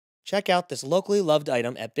Check out this locally loved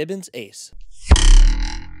item at BIBENS ACE.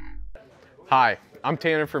 Hi, I'm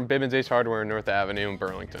Tanner from BIBENS ACE Hardware on North Avenue in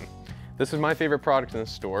Burlington. This is my favorite product in the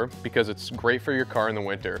store because it's great for your car in the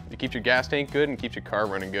winter. It keeps your gas tank good and keeps your car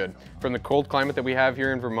running good. From the cold climate that we have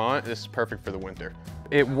here in Vermont, this is perfect for the winter.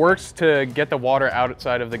 It works to get the water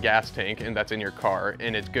outside of the gas tank and that's in your car,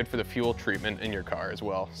 and it's good for the fuel treatment in your car as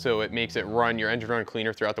well. So it makes it run, your engine run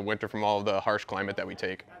cleaner throughout the winter from all of the harsh climate that we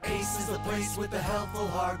take. Ace is the place with the helpful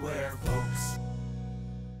hardware, folks.